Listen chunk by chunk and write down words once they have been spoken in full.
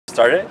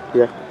Start it?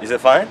 Yeah. Is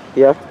it fine?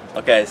 Yeah.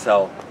 Okay,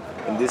 so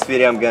in this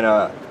video I'm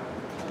gonna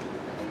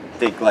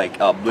take like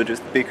a Bluetooth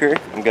speaker.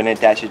 I'm gonna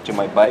attach it to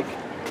my bike.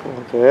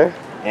 Okay.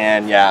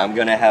 And yeah, I'm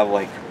gonna have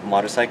like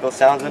motorcycle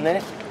sounds in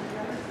it.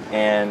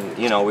 And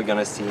you know, we're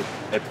gonna see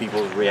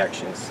people's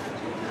reactions.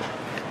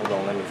 Hold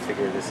on, let me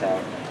figure this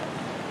out.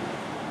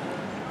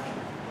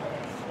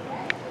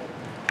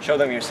 Show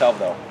them yourself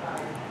though.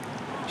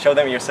 Show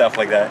them yourself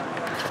like that.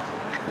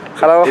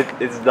 Hello.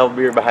 It's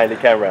W behind the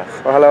camera.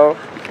 Oh, hello.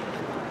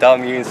 Tell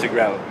them your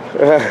Instagram.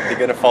 They're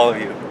gonna follow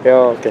you.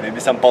 Yeah, okay. Maybe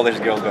some Polish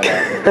girl gonna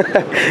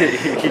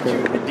hit you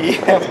in the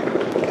DM.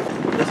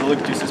 Does it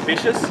look too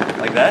suspicious?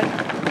 Like that?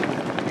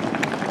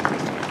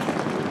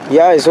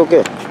 Yeah, it's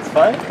okay. It's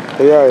fine?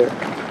 Yeah.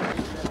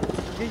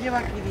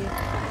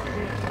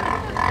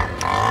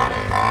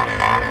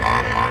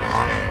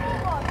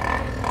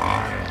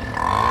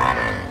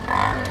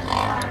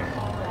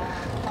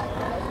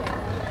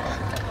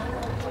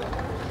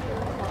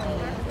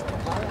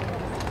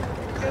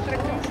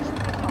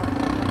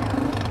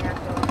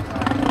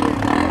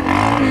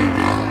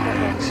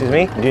 Excuse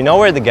me? Do you know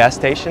where the gas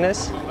station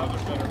is?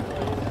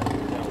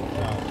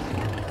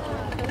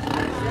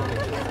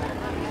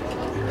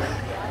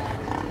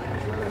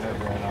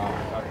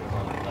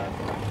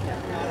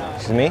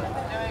 Excuse me?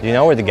 Do you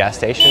know where the gas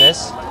station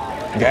is?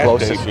 The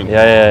closest? Station?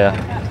 Yeah.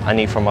 I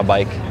need for my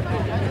bike.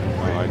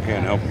 Well, I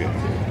can't help you.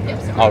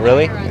 Oh,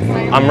 really?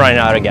 I'm running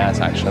out of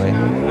gas, actually.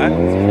 Huh?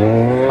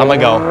 I'm gonna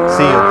go.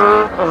 See you.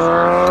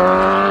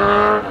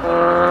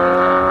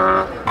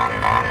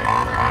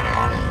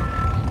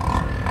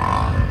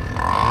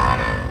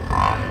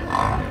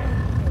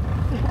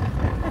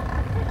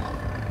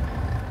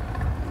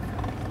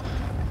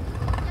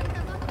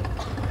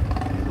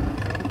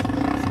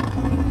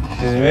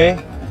 Excuse me?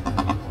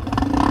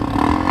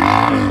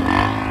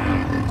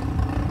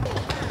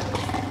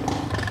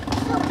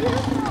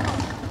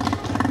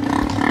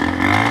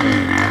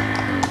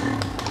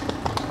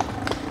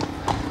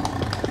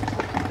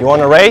 You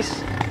want to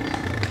race?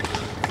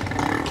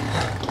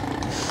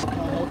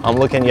 I'm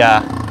looking,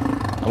 yeah.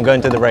 I'm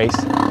going to the race.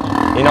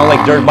 You know,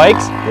 like dirt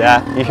bikes?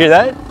 Yeah. You hear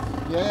that?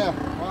 Yeah,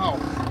 wow.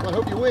 Well, I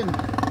hope you win.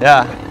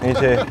 Yeah, me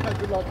too.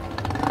 Good luck.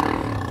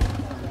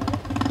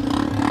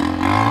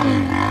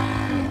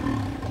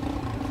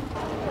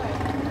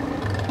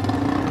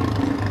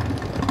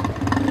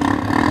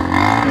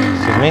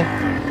 Excuse me?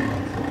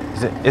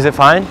 Is it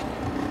fine?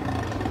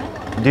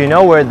 Do you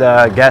know where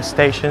the gas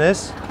station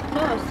is?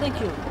 No, thank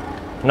you.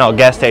 No,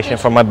 gas station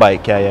for my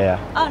bike. Yeah.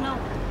 Oh, no.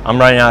 I'm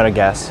running out of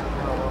gas.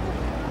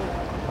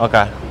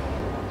 Okay.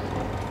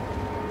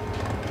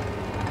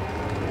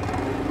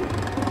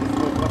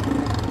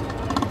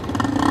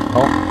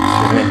 Oh,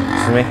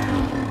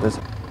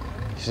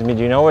 excuse me.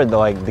 Do you know where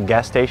the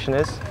gas station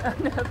is?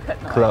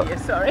 No,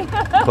 sorry.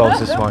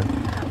 Closest one.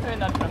 We're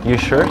not from You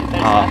sure? There's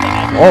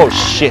nothing Oh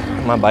shit,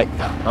 my bike.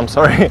 I'm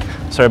sorry.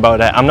 Sorry about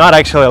that. I'm not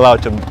actually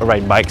allowed to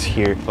ride bikes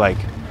here, like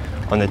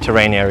on the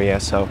terrain area,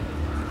 so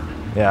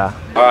yeah.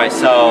 Alright,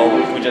 so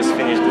we just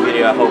finished the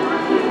video. I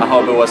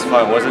hope it was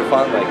fun. Was it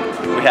fun? Like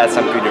we had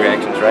some good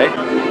reactions, right?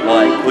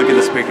 Like look at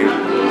the speaker.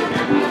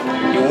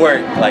 It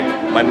worked, like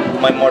my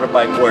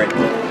motorbike worked.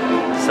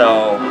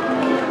 So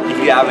if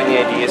you have any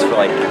ideas for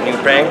like new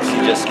pranks,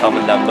 you just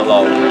comment down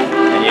below.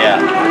 And yeah,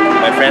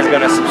 my friend's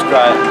gonna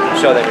subscribe.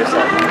 Show them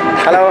yourself.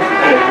 Hello.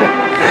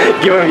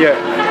 Give him your.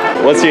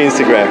 What's your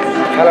Instagram?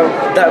 Hello.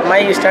 My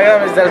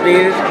Instagram is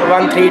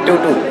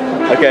dalbir1322.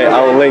 Okay,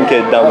 I'll link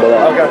it down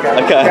below.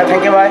 Okay.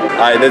 Thank you. Bye.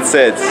 Alright, that's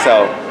it.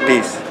 So,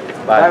 peace.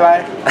 Bye.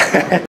 Bye.